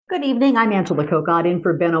Good evening. I'm Angela Kokott in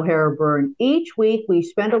for Ben O'Hara Byrne. Each week, we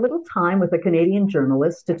spend a little time with a Canadian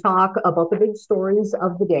journalist to talk about the big stories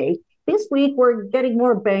of the day. This week, we're getting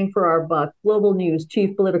more bang for our buck. Global News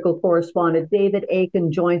Chief Political Correspondent David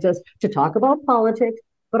Akin joins us to talk about politics,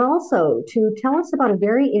 but also to tell us about a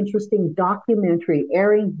very interesting documentary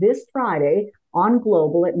airing this Friday on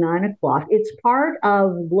Global at 9 o'clock. It's part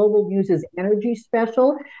of Global News's energy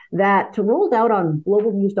special that rolled out on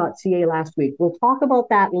globalnews.ca last week. We'll talk about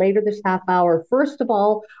that later this half hour. First of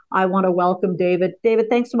all, I want to welcome David. David,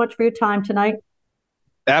 thanks so much for your time tonight.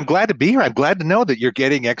 I'm glad to be here. I'm glad to know that you're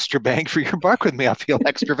getting extra bang for your buck with me. I feel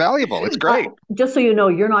extra valuable. It's great. Just so you know,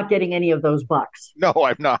 you're not getting any of those bucks. No,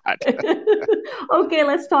 I'm not. Okay,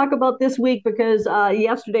 let's talk about this week because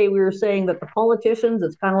yesterday we were saying that the politicians,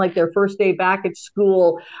 it's kind of like their first day back at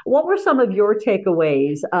school. What were some of your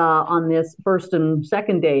takeaways on this first and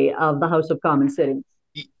second day of the House of Commons sitting?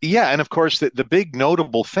 Yeah, and of course, the big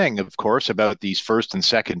notable thing, of course, about these first and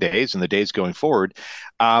second days and the days going forward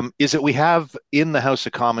is that we have in the House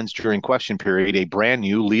of Commons during question period a brand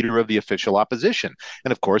new leader of the official opposition.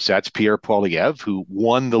 And of course, that's Pierre Poilievre, who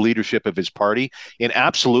won the leadership of his party in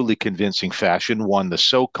absolutely convincing fashion, won the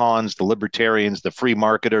SOCONs, the Libertarians, the Free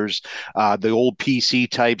Marketers, the old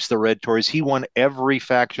PC types, the Red Tories. He won every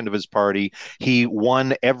faction of his party. He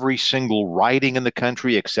won every single riding in the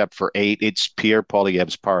country except for 8. It's Pierre Poilievre's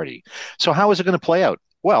party. So how is it going to play out?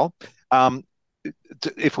 Well,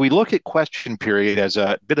 if we look at question period as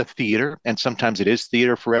a bit of theater, and sometimes it is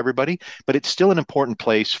theater for everybody, but it's still an important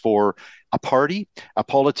place for a party, a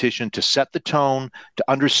politician to set the tone, to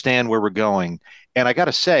understand where we're going. And I got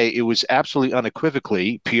to say, it was absolutely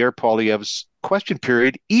unequivocally Pierre Poilievre's question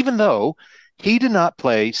period, even though he did not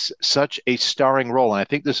play such a starring role. And I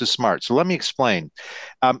think this is smart. So let me explain.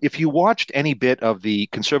 If you watched any bit of the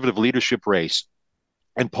conservative leadership race,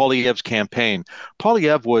 and Poilievre's campaign,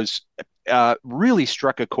 Poilievre was really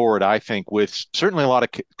struck a chord, I think, with certainly a lot of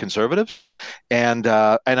conservatives and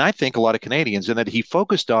I think a lot of Canadians, in that he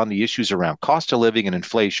focused on the issues around cost of living and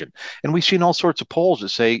inflation. And we've seen all sorts of polls that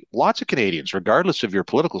say lots of Canadians, regardless of your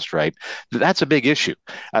political stripe, that's a big issue.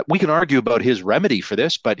 We can argue about his remedy for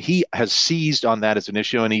this, but he has seized on that as an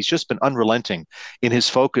issue, and he's just been unrelenting in his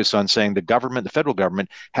focus on saying the government, the federal government,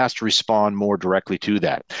 has to respond more directly to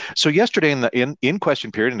that. So yesterday in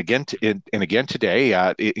question period, and again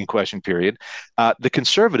today in question period, the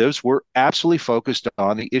Conservatives were absolutely focused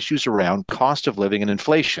on the issues around cost of living and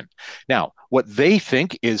inflation. Now, what they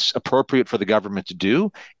think is appropriate for the government to do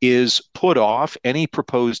is put off any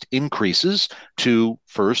proposed increases to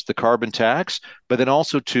first the carbon tax, but then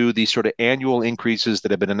also to the sort of annual increases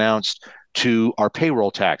that have been announced to our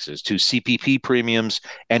payroll taxes, to CPP premiums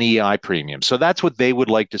and EI premiums. So that's what they would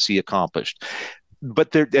like to see accomplished.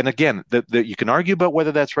 But and again, you can argue about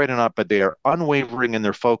whether that's right or not, but they are unwavering in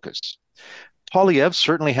their focus. Poilievre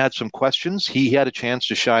certainly had some questions. He had a chance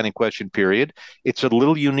to shine in question period. It's a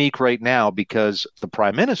little unique right now because the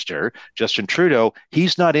Prime Minister, Justin Trudeau,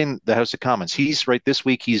 he's not in the House of Commons. He's right this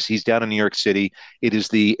week. He's down in New York City. It is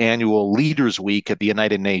the annual Leaders Week at the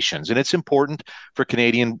United Nations, and it's important for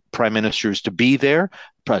Canadian prime ministers to be there.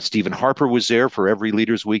 Stephen Harper was there for every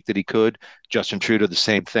Leaders Week that he could. Justin Trudeau, the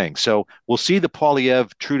same thing. So we'll see the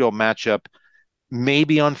Poilievre-Trudeau matchup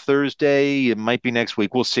maybe on Thursday. It might be next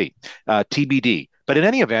week. We'll see. TBD. But in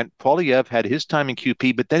any event, Poilievre had his time in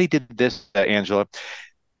QP, but then he did this, Angela.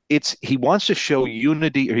 He wants to show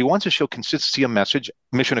unity, or he wants to show consistency of message,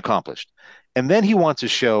 mission accomplished. And then he wants to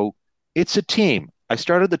show it's a team. I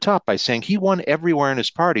started at the top by saying he won everywhere in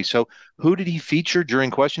his party. So who did he feature during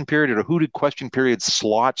question period, or who did question period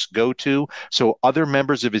slots go to so other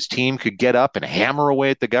members of his team could get up and hammer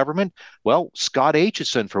away at the government? Well, Scott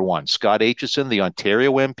Aitchison, for one. Scott Aitchison, the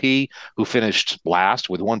Ontario MP who finished last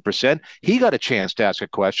with 1%, he got a chance to ask a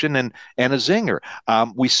question and a zinger.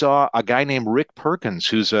 We saw a guy named Rick Perkins,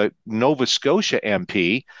 who's a Nova Scotia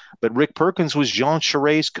MP, but Rick Perkins was Jean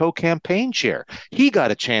Charest's co-campaign chair. He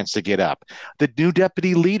got a chance to get up. The new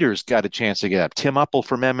deputy leaders got a chance to get up. Tim Uppel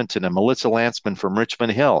from Edmonton and Melissa Lantsman from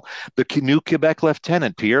Richmond Hill. The new Quebec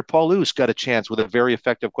lieutenant, Pierre Paulus, got a chance with a very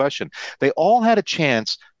effective question. They all had a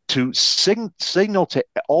chance to signal to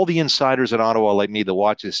all the insiders in Ottawa like me that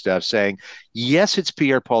watch this stuff, saying, yes, it's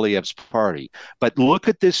Pierre Poilievre's party, but look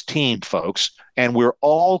at this team, folks, and we're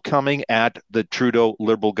all coming at the Trudeau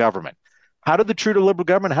Liberal government. How did the Trudeau Liberal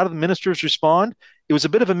government, how did the ministers respond? It was a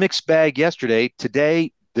bit of a mixed bag yesterday.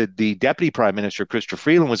 Today, the deputy prime minister, Christopher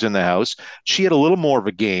Freeland, was in the House. She had a little more of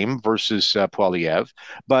a game versus Poilievre.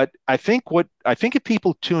 But I think if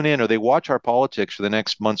people tune in or they watch our politics for the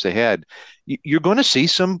next months ahead, you're going to see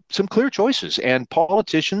some clear choices and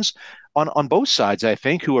politicians on both sides, I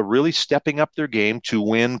think, who are really stepping up their game to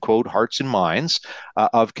win, quote, hearts and minds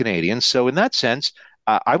of Canadians. So in that sense,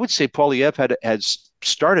 I would say Poilievre has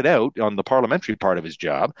started out on the parliamentary part of his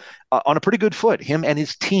job on a pretty good foot, him and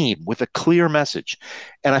his team, with a clear message.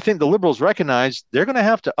 And I think the Liberals recognize they're going to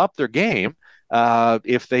have to up their game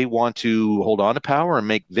if they want to hold on to power and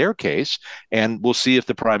make their case. And we'll see if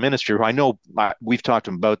the prime minister, who I know we've talked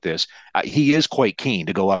to him about this, he is quite keen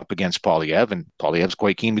to go up against Poilievre, and Poilievre's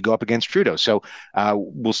quite keen to go up against Trudeau. So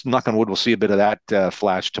we'll knock on wood, we'll see a bit of that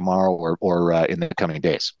flash tomorrow or in the coming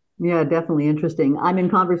days. Yeah, definitely interesting. I'm in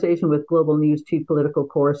conversation with Global News Chief Political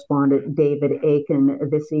Correspondent David Akin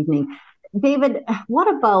this evening. David, what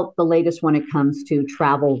about the latest when it comes to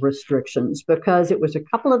travel restrictions? Because it was a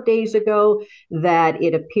couple of days ago that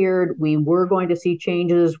it appeared we were going to see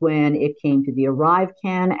changes when it came to the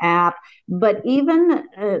ArriveCan app. But even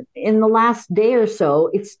in the last day or so,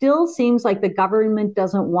 it still seems like the government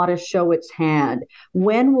doesn't want to show its hand.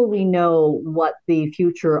 When will we know what the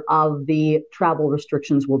future of the travel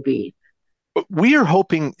restrictions will be? We are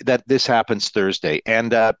hoping that this happens Thursday,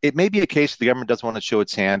 and it may be a case the government doesn't want to show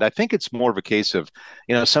its hand. I think it's more of a case of,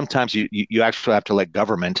 sometimes you actually have to let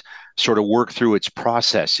government sort of work through its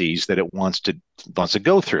processes that it wants to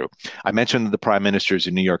go through. I mentioned the prime minister's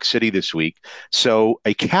in New York City this week, so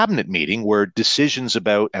a cabinet meeting where decisions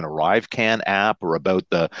about an ArriveCan app or about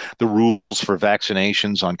the rules for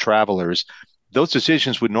vaccinations on travelers. Those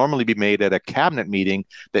decisions would normally be made at a cabinet meeting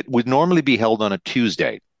that would normally be held on a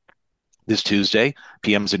Tuesday. This Tuesday,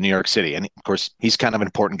 PM's in New York City. And of course, he's kind of an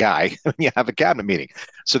important guy when you have a cabinet meeting.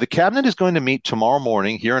 So the cabinet is going to meet tomorrow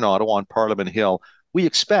morning here in Ottawa on Parliament Hill. We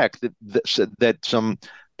expect that some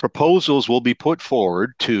proposals will be put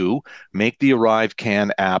forward to make the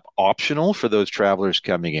ArriveCan app optional for those travelers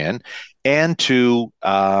coming in and to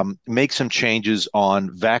make some changes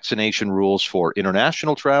on vaccination rules for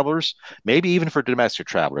international travelers, maybe even for domestic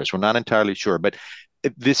travelers. We're not entirely sure, but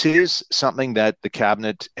this is something that the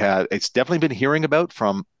cabinet it's definitely been hearing about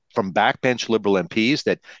from backbench Liberal MPs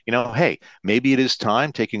that, hey, maybe it is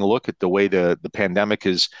time taking a look at the way the pandemic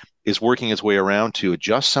is working its way around to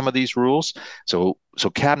adjust some of these rules. So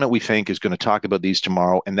cabinet, we think, is going to talk about these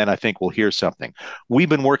tomorrow, and then I think we'll hear something. We've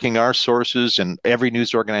been working our sources, and every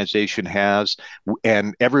news organization has,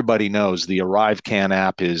 and everybody knows the ArriveCan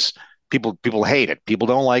app is. People hate it. People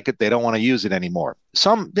don't like it. They don't want to use it anymore.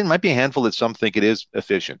 There might be a handful that some think it is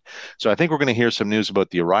efficient. So I think we're going to hear some news about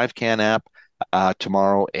the ArriveCan app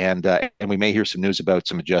tomorrow, and we may hear some news about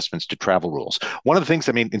some adjustments to travel rules. One of the things,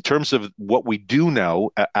 in terms of what we do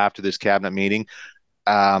know after this cabinet meeting,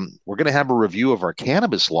 we're going to have a review of our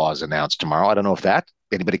cannabis laws announced tomorrow. I don't know if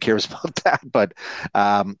anybody cares about that, but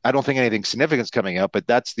I don't think anything significant is coming up. But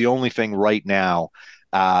that's the only thing right now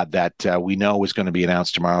that we know is going to be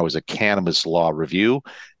announced tomorrow is a cannabis law review,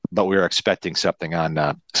 but we're expecting something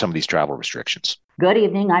on some of these travel restrictions. Good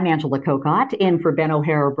evening. I'm Angela Kokott in for Ben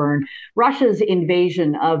O'Hara-Byrne. Russia's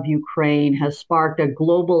invasion of Ukraine has sparked a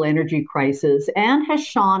global energy crisis and has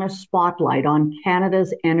shone a spotlight on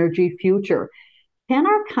Canada's energy future. Can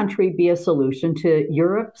our country be a solution to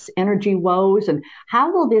Europe's energy woes? And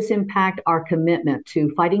how will this impact our commitment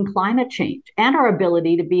to fighting climate change and our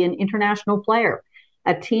ability to be an international player?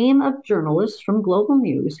 A team of journalists from Global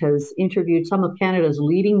News has interviewed some of Canada's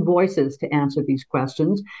leading voices to answer these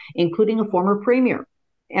questions, including a former premier,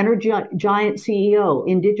 energy giant CEO,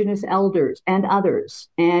 Indigenous elders, and others.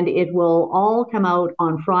 And it will all come out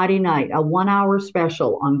on Friday night, a 1-hour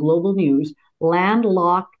special on Global News,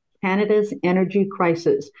 Landlocked: Canada's Energy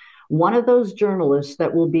Crisis. One of those journalists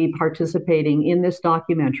that will be participating in this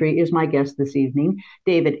documentary is my guest this evening,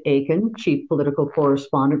 David Akin, Chief Political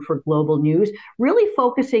Correspondent for Global News, really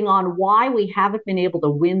focusing on why we haven't been able to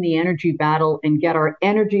win the energy battle and get our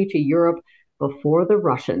energy to Europe before the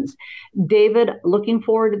Russians. David, looking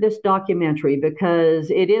forward to this documentary because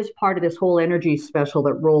it is part of this whole energy special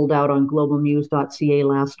that rolled out on globalnews.ca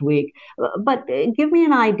last week. But give me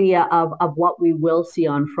an idea of what we will see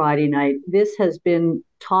on Friday night. This has been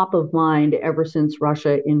top of mind ever since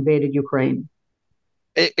Russia invaded Ukraine.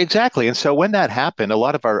 Exactly. And so when that happened, a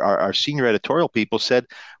lot of our senior editorial people said,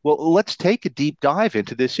 well, let's take a deep dive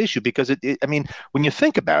into this issue because when you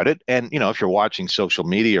think about it, and, if you're watching social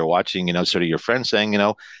media or watching, sort of your friends saying,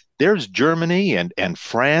 there's Germany and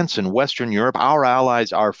France and Western Europe, our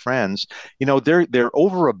allies, our friends. They're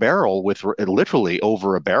over a barrel with literally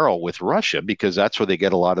over a barrel with Russia because that's where they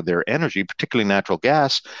get a lot of their energy, particularly natural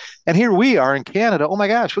gas. And here we are in Canada. Oh my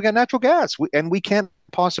gosh, we got natural gas, and we can't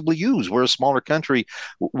possibly use. We're a smaller country.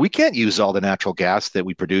 We can't use all the natural gas that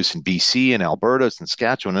we produce in BC and Alberta and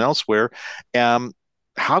Saskatchewan and elsewhere. Um,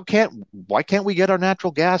 why can't we get our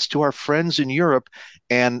natural gas to our friends in Europe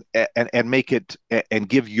and make it and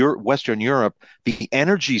give Western Europe the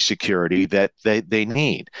energy security that they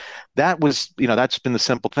need? That's been the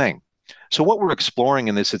simple thing. So what we're exploring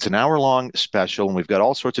in this, it's an hour long special, and we've got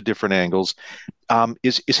all sorts of different angles.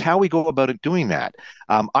 Is how we go about it doing that.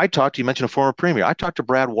 You mentioned a former premier. I talked to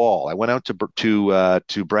Brad Wall. I went out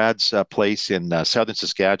to Brad's place in southern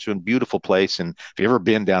Saskatchewan, beautiful place. And if you've ever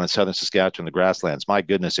been down in southern Saskatchewan, the grasslands, my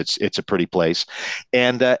goodness, it's a pretty place.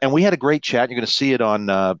 And we had a great chat. You're going to see it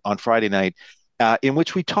on Friday night, in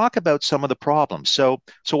which we talk about some of the problems. So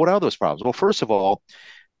what are those problems? Well, first of all,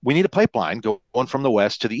 we need a pipeline going from the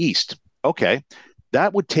west to the east. Okay,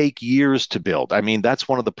 that would take years to build. I mean, that's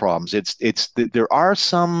one of the problems. There are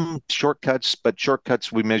some shortcuts, but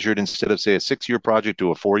shortcuts we measured instead of say a 6-year project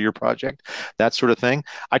to a 4-year project, that sort of thing.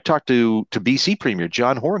 I talked to BC Premier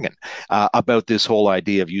John Horgan about this whole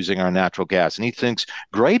idea of using our natural gas, and he thinks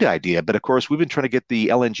great idea. But of course, we've been trying to get the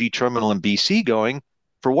LNG terminal in BC going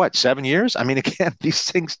for what, 7 years? I mean, again, these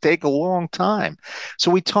things take a long time.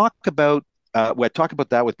 So we talk about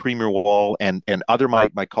that with Premier Wall and other my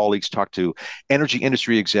colleagues talk to energy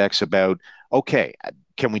industry execs about, okay,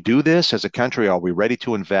 can we do this as a country? Are we ready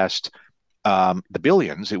to invest the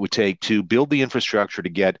billions it would take to build the infrastructure to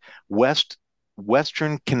get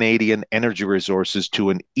Western Canadian energy resources to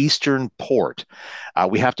an eastern port?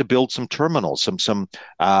 We have to build some terminals, some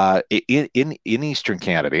in Eastern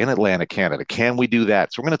Canada, in Atlantic Canada. Can we do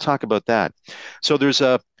that? So we're going to talk about that. So there's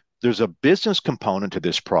a business component to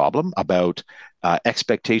this problem about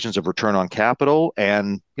expectations of return on capital,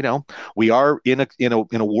 and we are in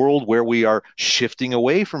a world where we are shifting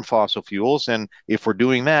away from fossil fuels. And if we're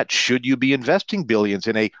doing that, should you be investing billions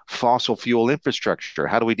in a fossil fuel infrastructure?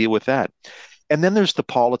 How do we deal with that? And then there's the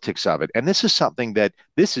politics of it. And this is something that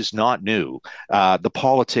this is not new. The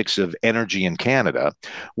politics of energy in Canada.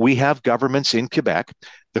 We have governments in Quebec,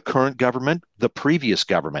 the current government, the previous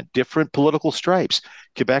government, different political stripes.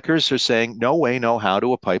 Quebecers are saying, no way, no how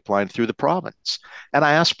to a pipeline through the province. And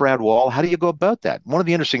I asked Brad Wall, how do you go about that? One of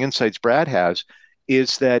the interesting insights Brad has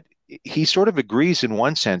is that he sort of agrees in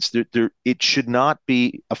one sense that it should not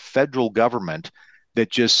be a federal government that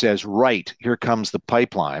just says, right, here comes the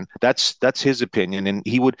pipeline. That's his opinion. And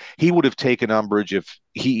he would have taken umbrage if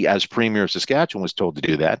he, as Premier of Saskatchewan, was told to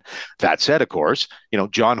do that. That said, of course,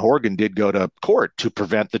 John Horgan did go to court to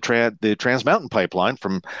prevent the Trans Mountain pipeline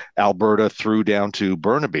from Alberta through down to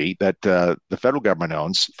Burnaby that the federal government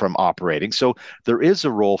owns from operating. So there is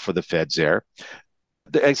a role for the feds there.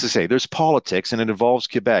 As I say, there's politics, and it involves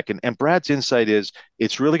Quebec. And Brad's insight is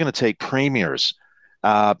it's really going to take premiers.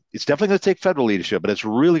 It's definitely going to take federal leadership, but it's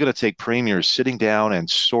really going to take premiers sitting down and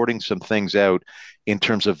sorting some things out in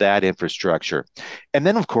terms of that infrastructure. And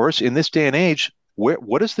then, of course, in this day and age,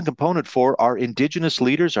 what is the component for our Indigenous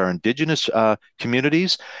leaders, our Indigenous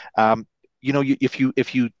communities? If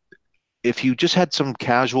you just had some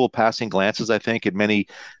casual passing glances, I think, at many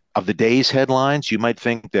of the day's headlines, you might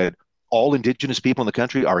think that all Indigenous people in the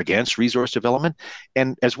country are against resource development.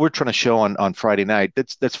 And as we're trying to show on Friday night,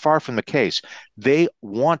 that's far from the case. They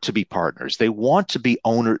want to be partners. They want to be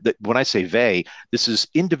owner. When I say they, this is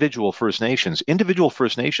individual First Nations. Individual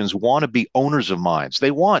First Nations want to be owners of mines.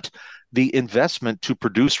 They want the investment to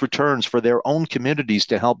produce returns for their own communities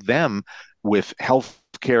to help them with health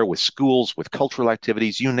care, with schools, with cultural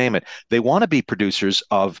activities, you name it. They want to be producers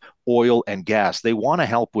of oil and gas. They want to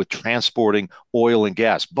help with transporting oil and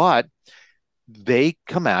gas, but they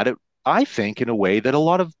come at it, I think, in a way that a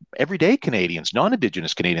lot of everyday Canadians,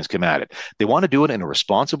 non-Indigenous Canadians, come at it. They want to do it in a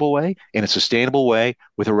responsible way, in a sustainable way,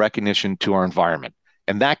 with a recognition to our environment.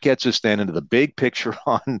 And that gets us then into the big picture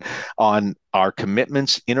on our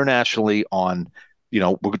commitments internationally on,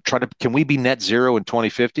 we're trying to, can we be net zero in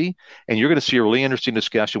 2050? And you're going to see a really interesting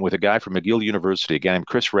discussion with a guy from McGill University, a guy named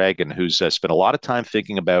Chris Reagan, who's spent a lot of time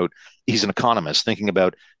thinking about, he's an economist, thinking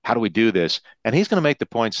about how do we do this? And he's going to make the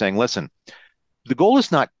point saying, listen, the goal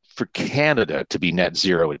is not for Canada to be net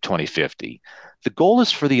zero in 2050. The goal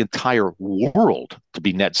is for the entire world to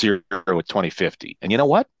be net zero in 2050. And you know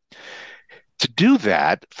what? To do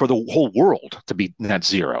that, for the whole world to be net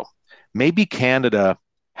zero, maybe Canada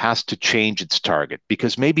has to change its target,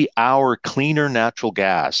 because maybe our cleaner natural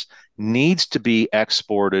gas needs to be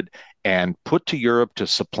exported and put to Europe to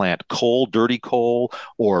supplant coal, dirty coal,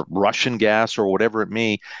 or Russian gas, or whatever it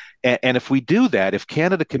may. And if we do that, if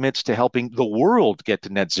Canada commits to helping the world get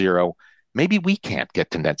to net zero, maybe we can't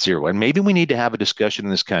get to net zero. And maybe we need to have a discussion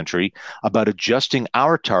in this country about adjusting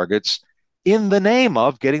our targets in the name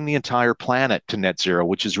of getting the entire planet to net zero,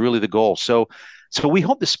 which is really the goal. So we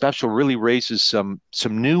hope the special really raises some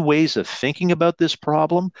new ways of thinking about this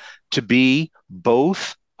problem to be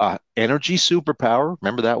both energy superpower.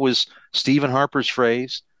 Remember, that was Stephen Harper's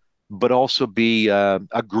phrase, but also be a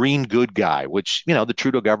green good guy, which, the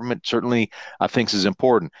Trudeau government certainly thinks is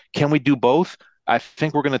important. Can we do both? I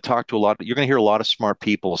think you're going to hear a lot of smart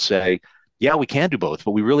people say, yeah, we can do both,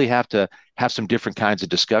 but we really have to have some different kinds of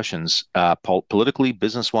discussions, politically,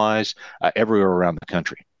 business-wise, everywhere around the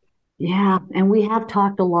country. Yeah, and we have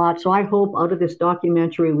talked a lot. So I hope out of this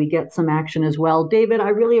documentary we get some action as well. David, I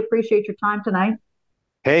really appreciate your time tonight.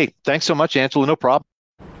 Hey, thanks so much, Angela. No problem.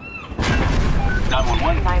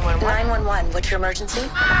 911. 911. What's your emergency?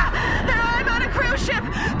 I'm on a cruise ship.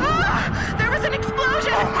 There was an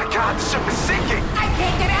explosion. Oh my God, the ship is sinking. I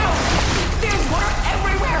can't get out. There's water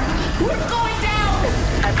everywhere. We're going down.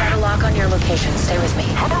 I've got a lock on your location. Stay with me.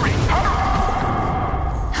 Hurry.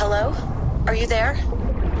 Hello? Are you there?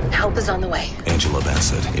 Help is on the way. Angela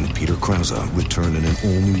Bassett and Peter Krause return in an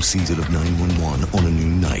all-new season of 911 on a new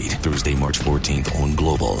night. Thursday, March 14th on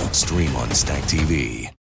Global. Stream on Stack TV.